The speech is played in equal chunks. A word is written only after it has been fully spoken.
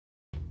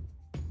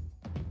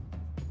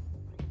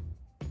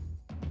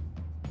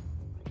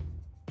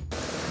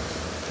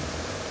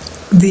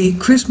The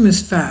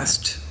Christmas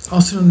fast,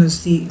 also known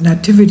as the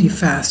Nativity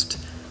fast,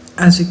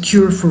 as a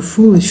cure for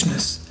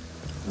foolishness.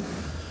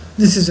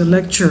 This is a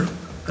lecture,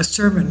 a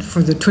sermon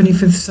for the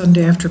 25th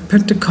Sunday after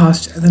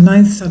Pentecost and the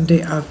 9th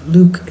Sunday of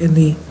Luke in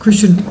the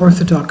Christian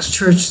Orthodox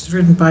Church. It's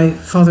written by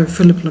Father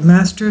Philip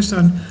Lemasters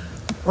on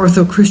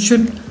Ortho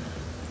Christian.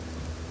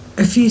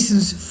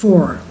 Ephesians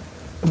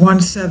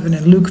 4:1-7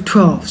 and Luke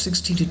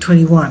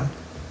 12:16-21.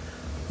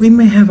 We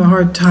may have a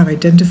hard time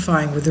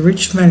identifying with the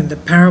rich man in the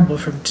parable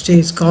from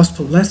today's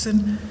gospel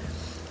lesson.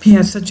 He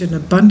had such an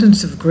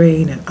abundance of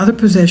grain and other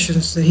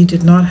possessions that he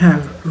did not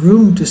have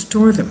room to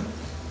store them.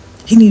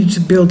 He needed to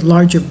build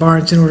larger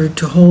barns in order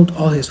to hold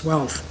all his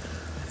wealth.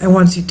 And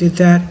once he did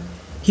that,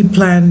 he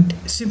planned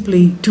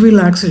simply to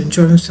relax and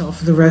enjoy himself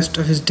for the rest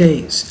of his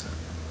days.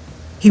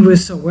 He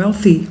was so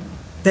wealthy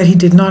that he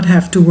did not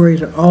have to worry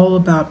at all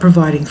about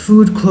providing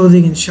food,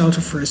 clothing, and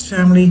shelter for his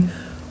family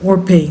or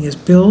paying his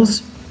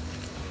bills.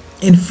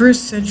 In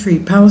first century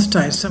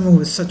Palestine, someone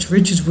with such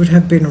riches would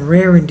have been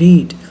rare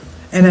indeed,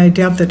 and I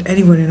doubt that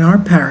anyone in our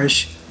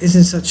parish is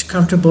in such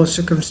comfortable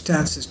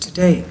circumstances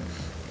today.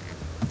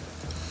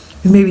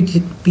 We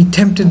may be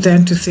tempted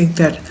then to think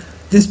that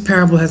this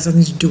parable has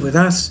nothing to do with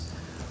us.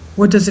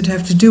 What does it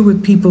have to do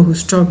with people who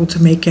struggle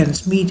to make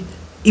ends meet,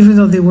 even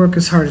though they work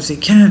as hard as they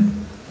can?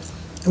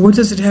 And what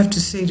does it have to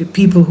say to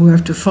people who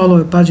have to follow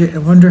a budget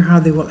and wonder how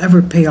they will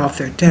ever pay off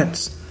their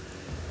debts?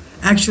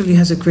 Actually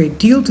has a great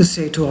deal to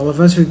say to all of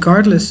us,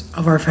 regardless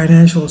of our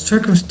financial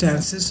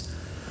circumstances.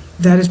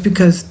 That is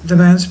because the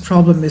man's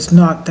problem is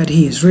not that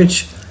he is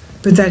rich,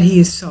 but that he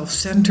is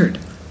self-centered.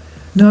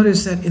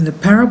 Notice that in the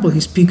parable he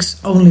speaks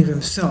only of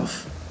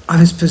himself, of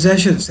his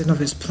possessions, and of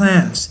his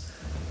plans.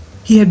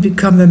 He had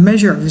become the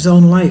measure of his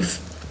own life.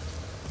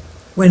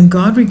 When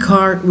God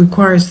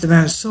requires the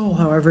man's soul,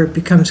 however, it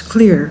becomes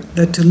clear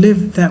that to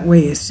live that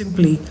way is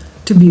simply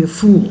to be a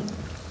fool.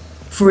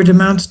 For it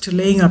amounts to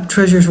laying up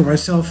treasures for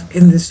myself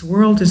in this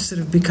world instead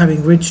of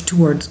becoming rich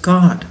towards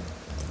God.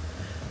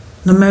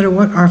 No matter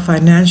what our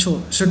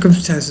financial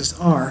circumstances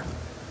are,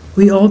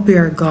 we all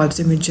bear God's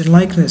image and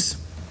likeness.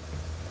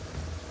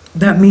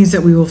 That means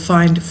that we will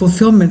find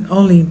fulfillment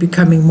only in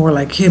becoming more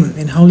like Him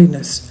in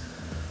holiness,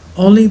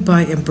 only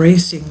by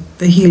embracing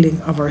the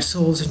healing of our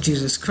souls in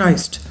Jesus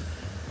Christ.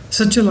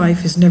 Such a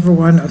life is never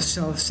one of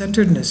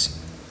self-centeredness.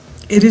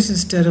 It is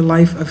instead a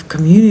life of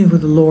communion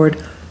with the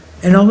Lord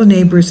and all the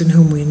neighbors in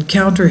whom we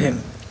encounter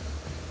Him.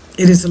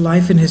 It is a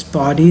life in His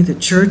body, the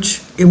Church,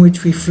 in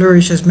which we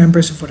flourish as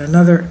members of one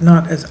another,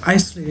 not as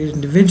isolated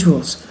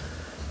individuals.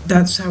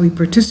 That's how we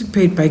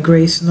participate by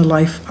grace in the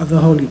life of the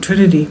Holy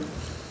Trinity,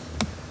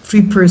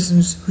 three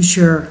persons who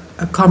share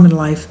a common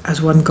life as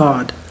one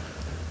God.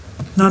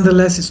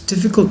 Nonetheless, it's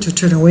difficult to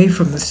turn away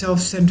from the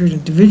self-centered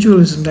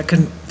individualism that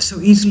can so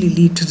easily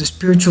lead to the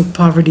spiritual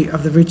poverty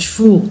of the rich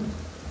fool.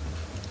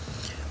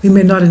 We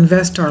may not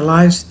invest our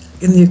lives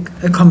in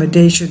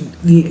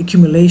the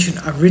accumulation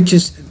of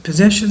riches and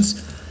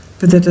possessions,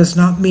 but that does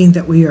not mean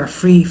that we are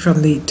free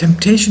from the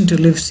temptation to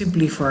live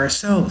simply for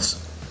ourselves.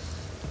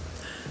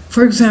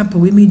 For example,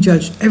 we may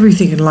judge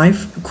everything in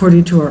life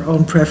according to our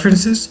own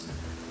preferences,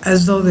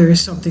 as though there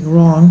is something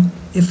wrong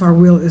if our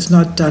will is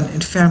not done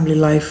in family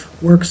life,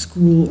 work,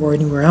 school, or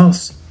anywhere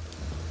else.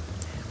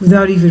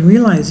 Without even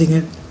realizing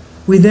it,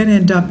 we then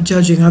end up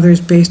judging others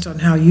based on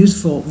how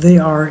useful they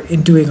are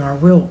in doing our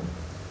will.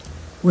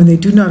 When they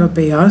do not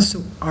obey us,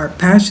 our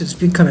passions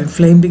become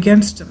inflamed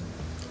against them.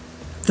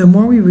 The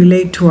more we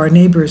relate to our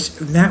neighbors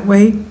in that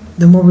way,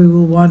 the more we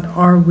will want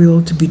our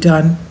will to be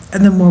done,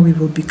 and the more we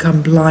will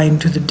become blind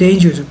to the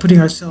dangers of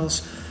putting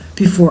ourselves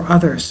before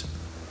others.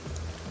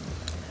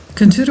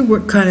 Consider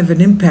what kind of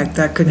an impact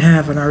that can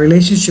have on our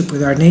relationship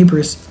with our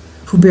neighbors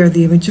who bear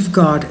the image of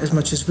God as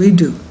much as we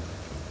do.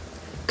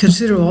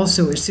 Consider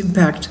also its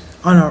impact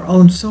on our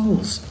own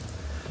souls.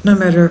 No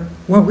matter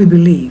what we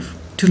believe,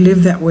 to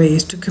live that way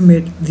is to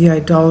commit the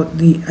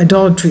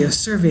idolatry of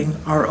serving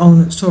our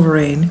own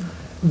sovereign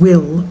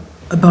will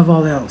above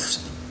all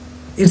else.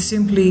 It's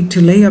simply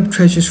to lay up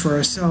treasures for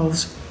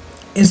ourselves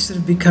instead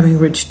of becoming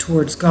rich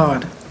towards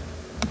God.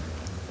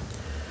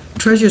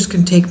 Treasures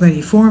can take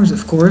many forms,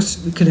 of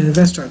course. We can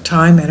invest our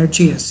time,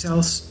 energy, and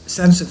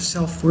sense of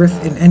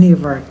self-worth in any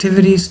of our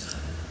activities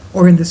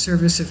or in the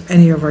service of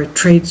any of our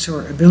traits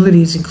or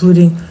abilities,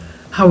 including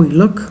how we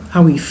look,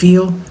 how we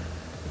feel,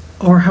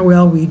 or how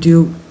well we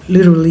do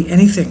literally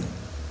anything.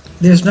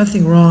 There's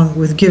nothing wrong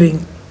with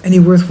giving any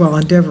worthwhile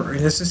endeavor or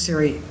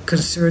necessary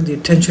concern the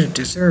attention it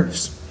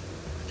deserves.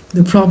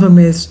 The problem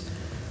is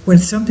when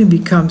something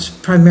becomes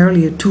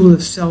primarily a tool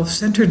of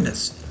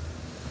self-centeredness.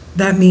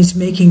 That means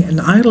making an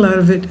idol out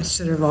of it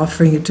instead of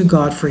offering it to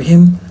God for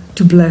Him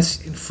to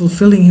bless in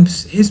fulfilling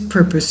His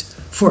purpose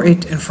for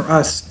it and for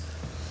us.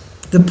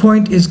 The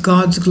point is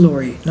God's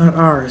glory, not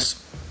ours.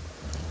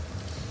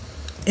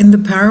 In the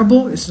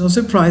parable, it's no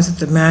surprise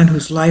that the man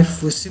whose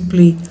life was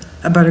simply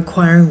about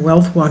acquiring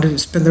wealth wanted to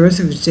spend the rest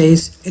of his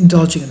days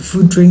indulging in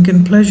food, drink,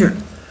 and pleasure.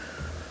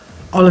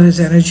 All of his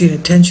energy and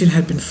attention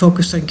had been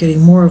focused on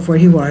getting more of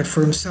what he wanted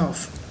for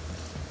himself.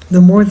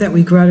 The more that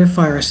we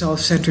gratify our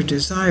self-centered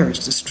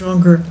desires, the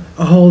stronger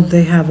a hold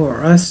they have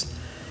over us,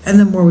 and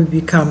the more we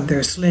become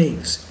their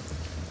slaves.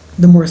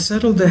 The more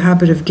settled the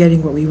habit of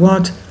getting what we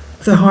want,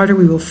 the harder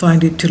we will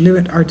find it to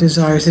limit our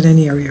desires in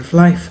any area of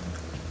life.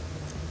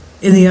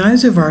 In the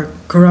eyes of our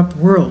corrupt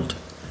world,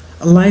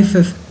 a life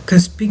of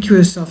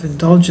conspicuous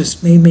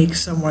self-indulgence may make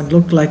someone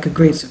look like a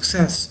great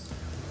success.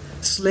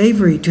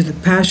 Slavery to the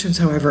passions,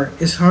 however,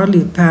 is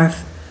hardly a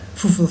path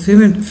for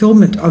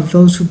fulfillment of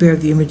those who bear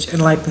the image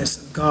and likeness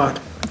of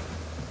God.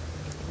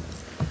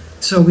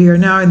 So we are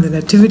now in the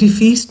Nativity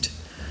feast,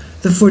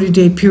 the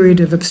 40-day period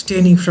of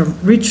abstaining from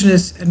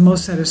richness and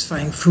most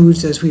satisfying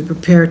foods as we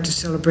prepare to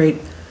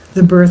celebrate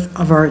the birth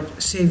of our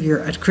Savior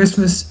at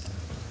Christmas.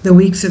 The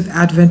weeks of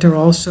Advent are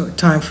also a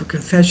time for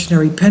confession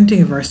and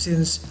repenting of our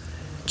sins,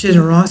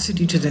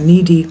 generosity to the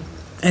needy,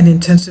 and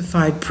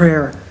intensified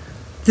prayer.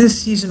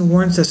 This season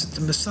warns us that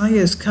the Messiah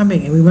is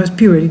coming and we must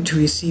be ready to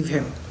receive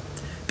him.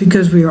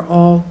 Because we are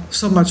all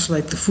so much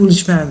like the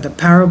foolish man in the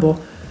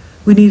parable,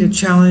 we need a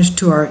challenge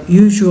to our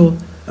usual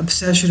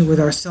obsession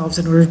with ourselves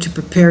in order to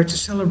prepare to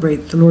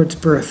celebrate the Lord's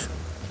birth.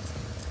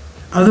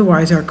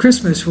 Otherwise, our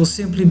Christmas will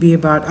simply be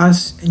about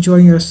us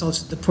enjoying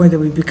ourselves at the point that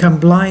we become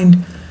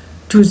blind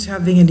to its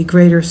having any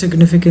greater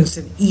significance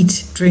than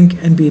eat,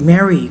 drink, and be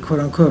merry,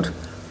 quote-unquote.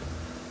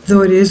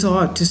 Though it is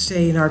odd to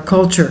say in our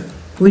culture,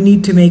 we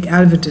need to make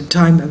Advent a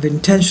time of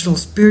intentional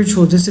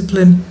spiritual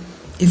discipline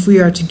if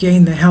we are to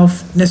gain the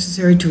health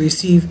necessary to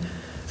receive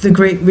the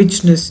great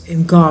richness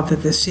in God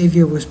that the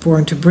Savior was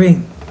born to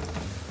bring.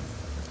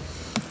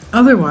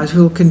 Otherwise,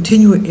 we will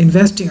continue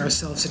investing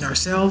ourselves in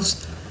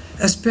ourselves,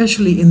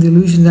 especially in the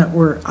illusion that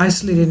we're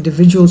isolated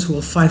individuals who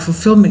will find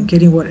fulfillment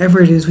getting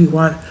whatever it is we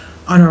want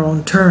on our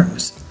own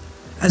terms.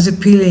 As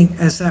appealing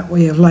as that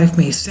way of life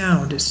may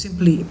sound, it's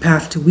simply a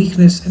path to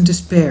weakness and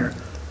despair.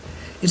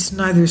 It's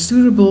neither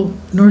suitable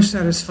nor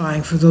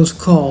satisfying for those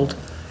called,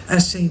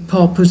 as St.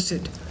 Paul puts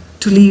it,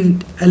 to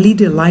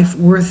lead a life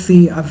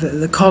worthy of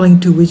the calling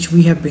to which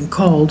we have been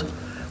called,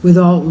 with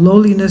all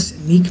lowliness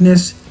and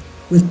meekness,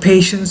 with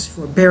patience,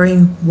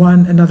 forbearing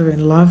one another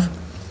in love,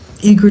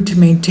 eager to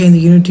maintain the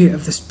unity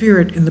of the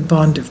Spirit in the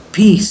bond of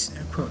peace.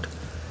 Unquote.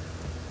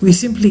 We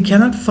simply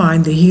cannot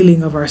find the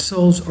healing of our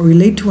souls or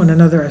relate to one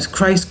another as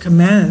Christ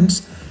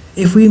commands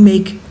if we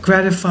make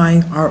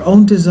gratifying our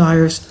own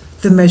desires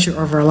the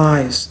measure of our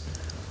lives.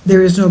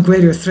 There is no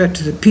greater threat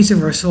to the peace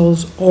of our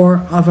souls or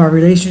of our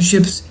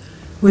relationships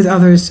with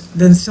others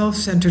than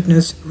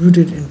self-centeredness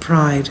rooted in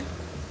pride.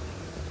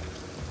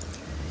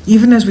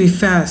 Even as we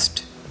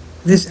fast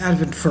this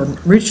Advent from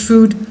rich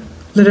food,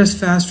 let us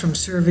fast from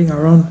serving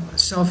our own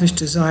selfish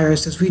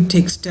desires as we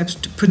take steps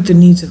to put the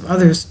needs of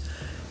others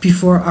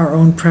before our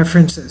own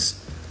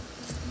preferences.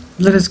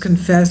 Let us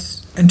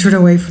confess and turn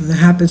away from the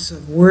habits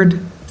of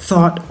word,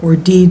 thought, or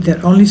deed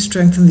that only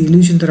strengthen the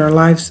illusion that our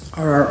lives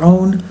are our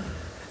own,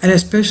 and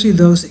especially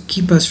those that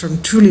keep us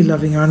from truly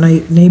loving our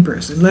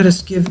neighbors. And let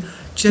us give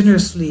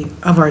generously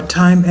of our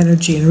time,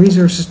 energy, and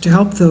resources to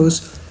help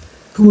those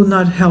who will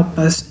not help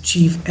us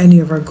achieve any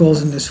of our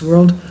goals in this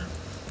world,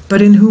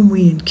 but in whom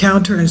we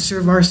encounter and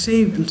serve our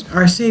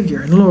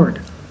Savior and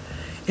Lord.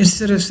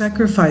 Instead of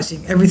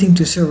sacrificing everything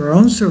to serve our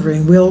own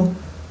sovereign will,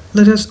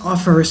 let us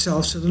offer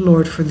ourselves to the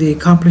Lord for the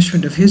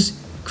accomplishment of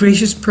his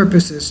gracious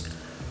purposes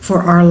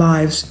for our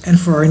lives and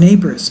for our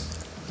neighbors.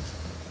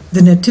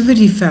 The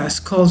Nativity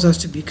fast calls us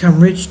to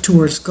become rich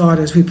towards God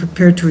as we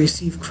prepare to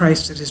receive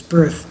Christ at his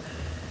birth.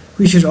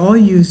 We should all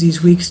use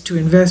these weeks to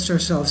invest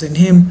ourselves in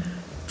him,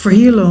 for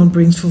he alone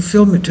brings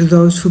fulfillment to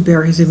those who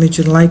bear his image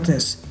and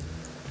likeness.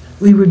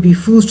 We would be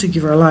fools to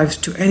give our lives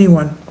to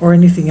anyone or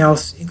anything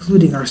else,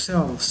 including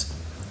ourselves.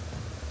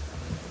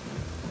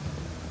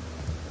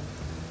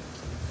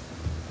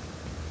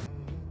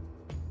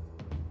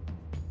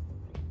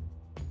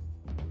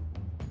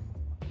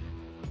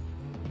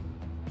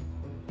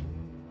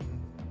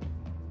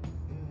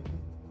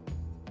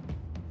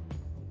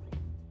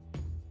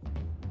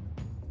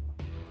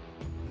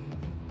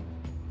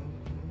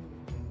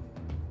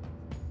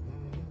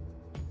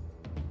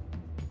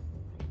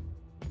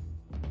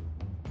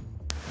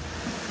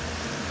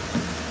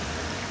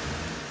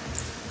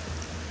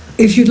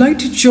 If you'd like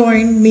to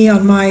join me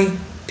on my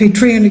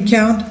Patreon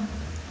account,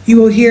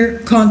 you will hear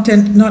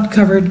content not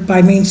covered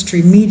by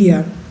mainstream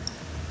media.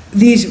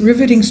 These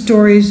riveting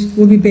stories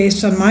will be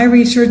based on my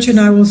research, and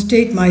I will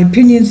state my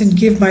opinions and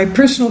give my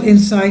personal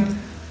insight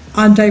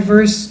on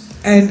diverse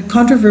and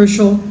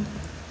controversial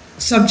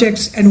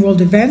subjects and world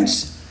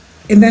events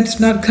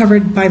not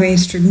covered by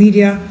mainstream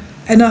media,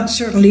 and not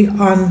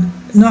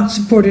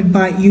supported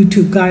by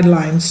YouTube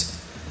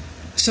guidelines.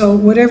 So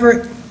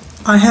whatever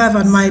I have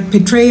on my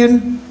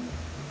Patreon,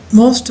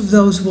 most of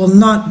those will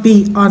not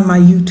be on my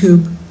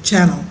YouTube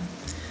channel.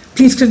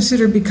 Please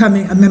consider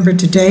becoming a member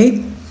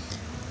today.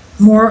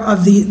 More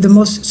of the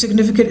most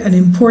significant and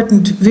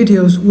important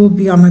videos will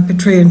be on my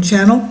Patreon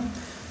channel.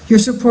 Your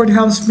support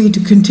helps me to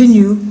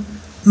continue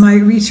my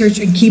research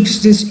and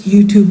keeps this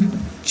YouTube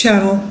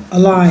channel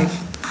alive.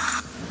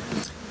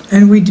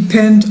 And we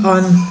depend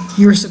on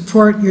your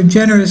support, your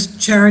generous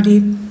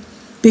charity,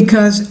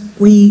 because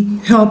we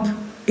help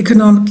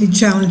economically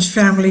challenged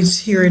families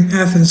here in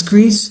Athens,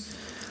 Greece,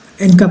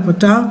 in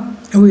Kapota,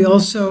 and we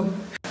also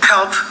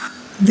help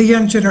the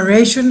young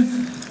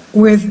generation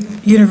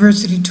with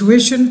university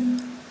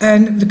tuition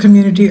and the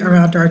community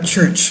around our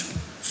church.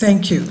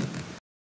 Thank you.